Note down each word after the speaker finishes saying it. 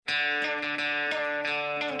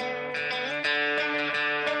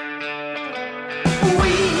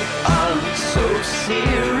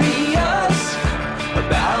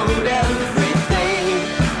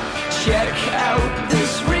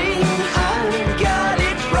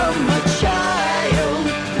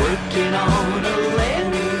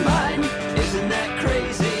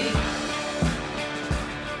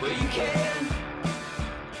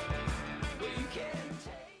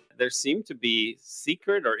there seem to be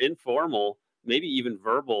secret or informal, maybe even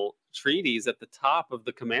verbal treaties at the top of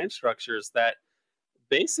the command structures that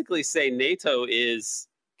basically say NATO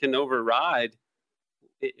can override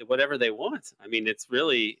whatever they want. I mean, it's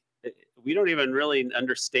really we don't even really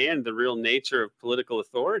understand the real nature of political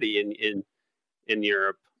authority in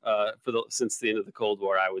Europe since the end of the Cold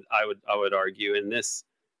War. I would argue, and this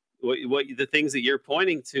what the things that you're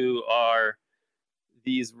pointing to are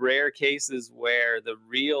these rare cases where the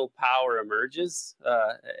real power emerges,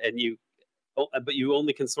 but you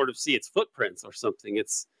only can sort of see its footprints or something.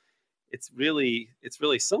 It's really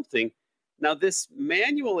something. Now, this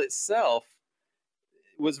manual itself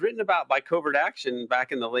was written about by Covert Action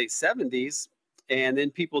back in the late 70s, and then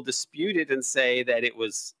people dispute it and say that it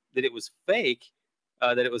was fake,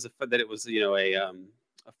 that it was a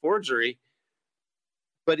forgery.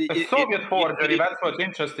 But the Soviet forgery, that's what's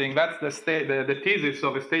interesting. That's the thesis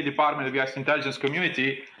of the State Department of the US intelligence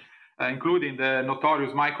community, including the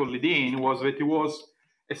notorious Michael Ledeen, was that it was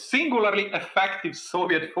a singularly effective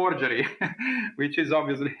Soviet forgery, which is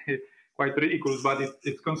obviously quite ridiculous, but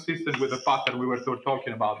it's consistent with the pattern we were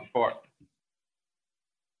talking about before.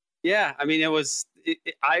 Yeah, I mean,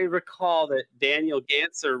 I recall that Daniel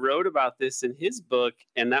Gantzer wrote about this in his book,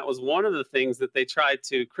 and that was one of the things that they tried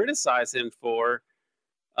to criticize him for,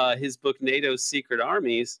 his book, NATO's Secret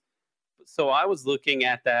Armies. So I was looking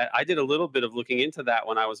at that. I did a little bit of looking into that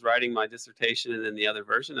when I was writing my dissertation and then the other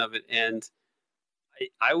version of it. And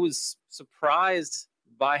I was surprised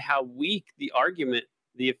by how weak the argument,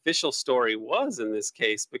 the official story was in this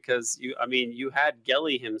case, because you had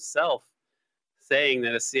Gelly himself saying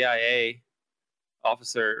that a CIA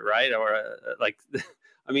officer, right?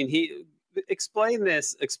 He explain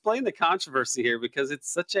the controversy here, because it's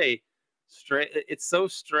so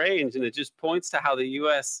strange, and it just points to how the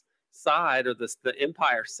U.S. side, or the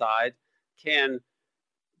empire side, can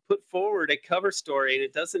put forward a cover story, and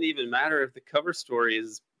it doesn't even matter if the cover story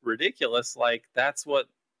is ridiculous. Like, that's what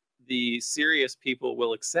the serious people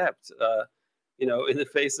will accept, in the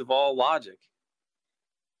face of all logic.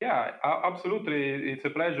 Yeah, absolutely. It's a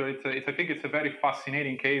pleasure. I think it's a very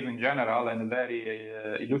fascinating case in general, and very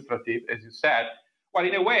illustrative, as you said. Well,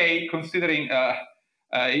 in a way, considering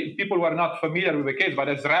people were not familiar with the case, but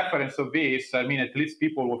as reference of this, I mean, at least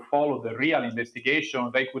people will follow the real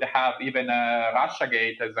investigation. They could have even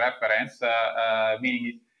Russiagate as reference,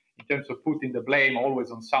 meaning in terms of putting the blame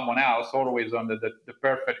always on someone else, always on the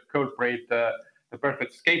perfect culprit, the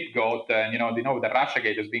perfect scapegoat. And, that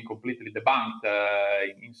Russiagate has been completely debunked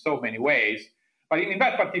in so many ways. But in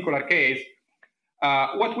that particular case,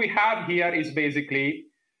 what we have here is basically,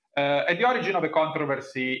 at the origin of the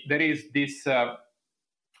controversy, there is this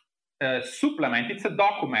supplement. It's a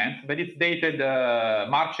document that is dated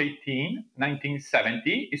March 18,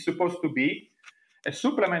 1970. It's supposed to be a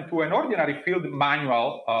supplement to an ordinary field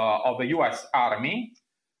manual of the US Army,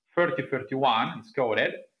 3031, it's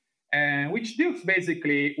coded, and which deals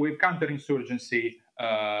basically with counterinsurgency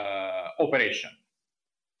operation.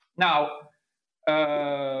 Now,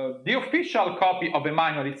 the official copy of the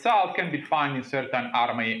manual itself can be found in certain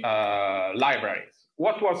army libraries.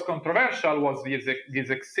 What was controversial was the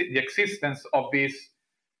existence of this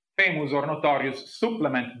famous or notorious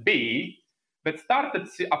supplement B that started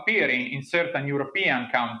appearing in certain European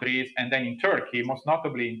countries, and then in Turkey, most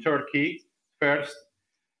notably in Turkey first,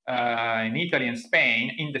 in Italy and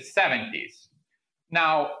Spain in the 70s.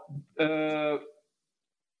 Now, the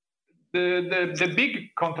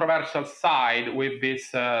big controversial side with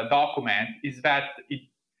this document is that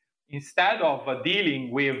instead of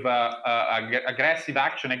dealing with aggressive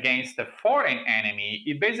action against a foreign enemy,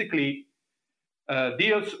 it basically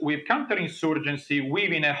deals with counterinsurgency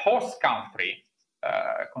within a host country,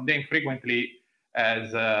 condemned frequently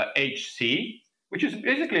as HC, which is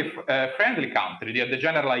basically a friendly country. The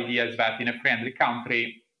general idea is that in a friendly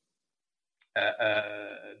country,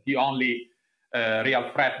 the only real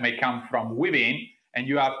threat may come from within, and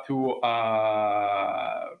you have to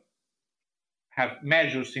have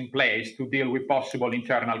measures in place to deal with possible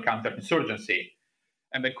internal counterinsurgency.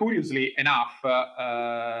 And then, curiously enough,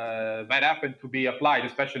 that happened to be applied,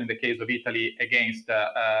 especially in the case of Italy, against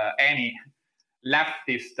any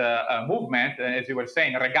leftist movement, as you were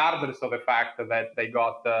saying, regardless of the fact that they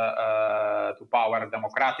got to power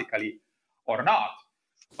democratically or not.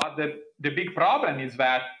 But the big problem is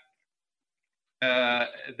that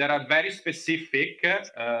there are very specific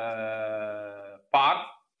parts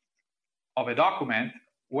of a document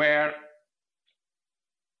where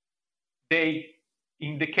they,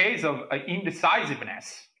 in the case of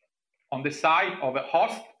indecisiveness on the side of a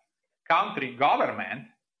host country government,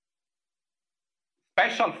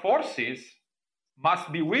 special forces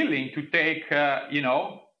must be willing to take,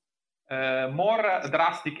 more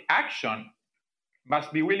drastic action,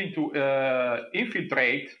 must be willing to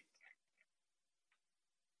infiltrate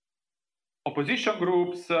opposition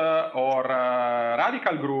groups or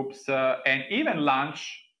radical groups and even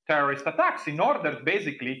launch terrorist attacks in order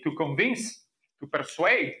basically to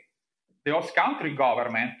persuade the host country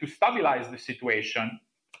government to stabilize the situation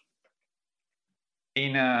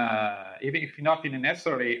in even if not in a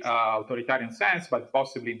necessarily authoritarian sense, but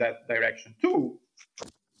possibly in that direction too.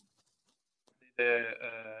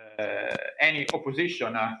 Any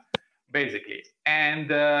opposition, basically. And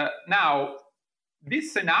now,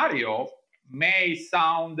 this scenario may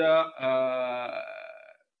sound,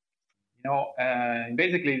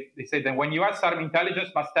 basically, they say that when U.S. Army intelligence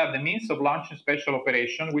must have the means of launching special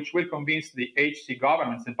operation, which will convince the HC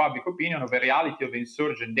governments and public opinion of the reality of the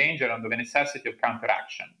insurgent danger and of the necessity of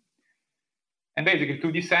counteraction. And basically,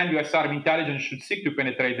 to this end, U.S. Army intelligence should seek to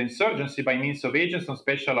penetrate the insurgency by means of agents on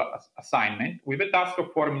special assignment, with the task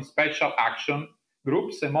of forming special action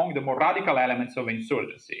groups among the more radical elements of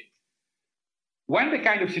insurgency. When the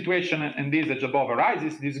kind of situation envisaged above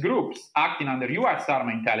arises, these groups, acting under U.S.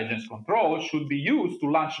 Army intelligence control, should be used to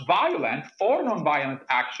launch violent or non-violent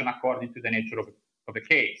action according to the nature of the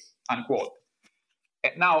case, unquote.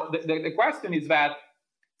 Now, the question is that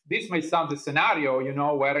this may sound a scenario,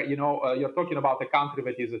 where, you're talking about a country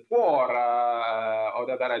that is at war or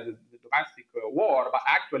that there is a domestic war, but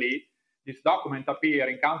actually this document appear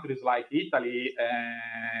in countries like Italy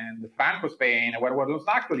and Franco-Spain, where there was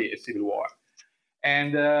actually a civil war.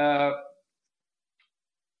 And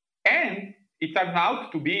it turned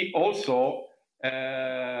out to be also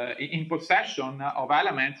in possession of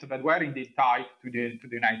elements that were indeed tied to the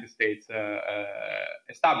United States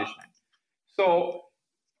establishment. So,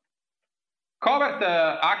 Covert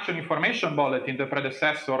Action Information Bulletin, the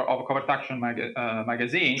predecessor of Covert Action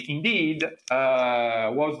magazine, indeed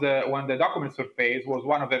was when the document surfaced, was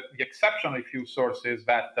one of the exceptionally few sources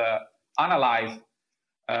that analyzed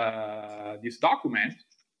this document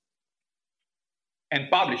and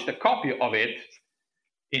published a copy of it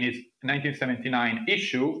in its 1979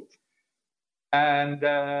 issue. And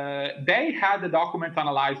they had the document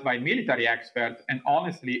analyzed by military experts, and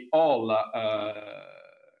honestly, all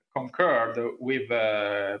concurred with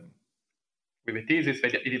the thesis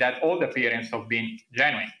that it had all the appearance of being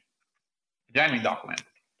genuine document.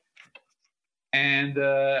 And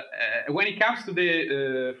when it comes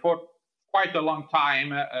to for quite a long time,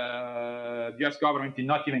 the US government did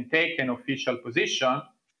not even take an official position.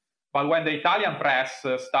 But when the Italian press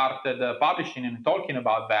started publishing and talking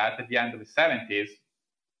about that at the end of the 70s,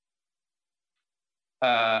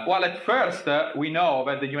 well, at first, we know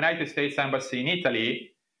that the United States Embassy in Italy,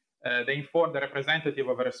 they informed the representative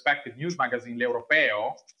of a respected news magazine,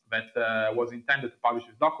 L'Europeo, that was intended to publish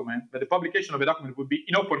this document, that the publication of the document would be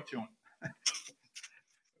inopportune.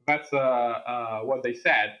 That's what they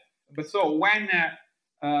said. But so when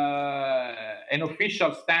an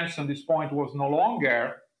official stance on this point was no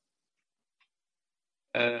longer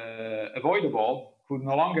avoidable, could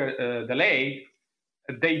no longer delay,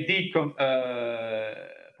 they did put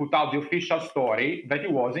out the official story that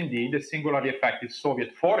it was indeed a singularly effective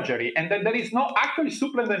Soviet forgery, and that there is no actually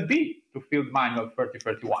supplement B to Field Manual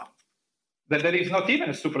 3031. That there is not even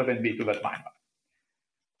a supplement B to that manual.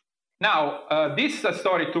 Now, this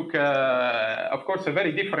story took, of course, a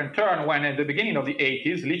very different turn when at the beginning of the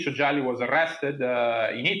 80s, Licio Gelli was arrested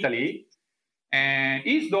in Italy, and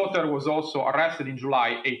his daughter was also arrested in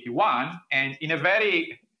July 81, and in a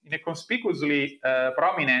conspicuously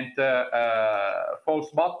prominent false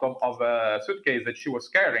bottom of a suitcase that she was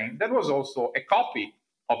carrying, there was also a copy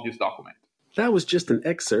of this document. That was just an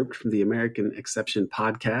excerpt from the American Exception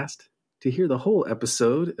podcast. To hear the whole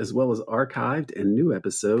episode, as well as archived and new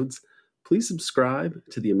episodes, please subscribe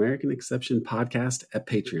to the American Exception podcast at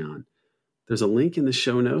Patreon. There's a link in the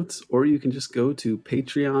show notes, or you can just go to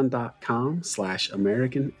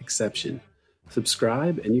patreon.com/American Exception.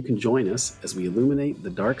 Subscribe, and you can join us as we illuminate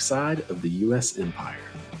the dark side of the U.S. empire.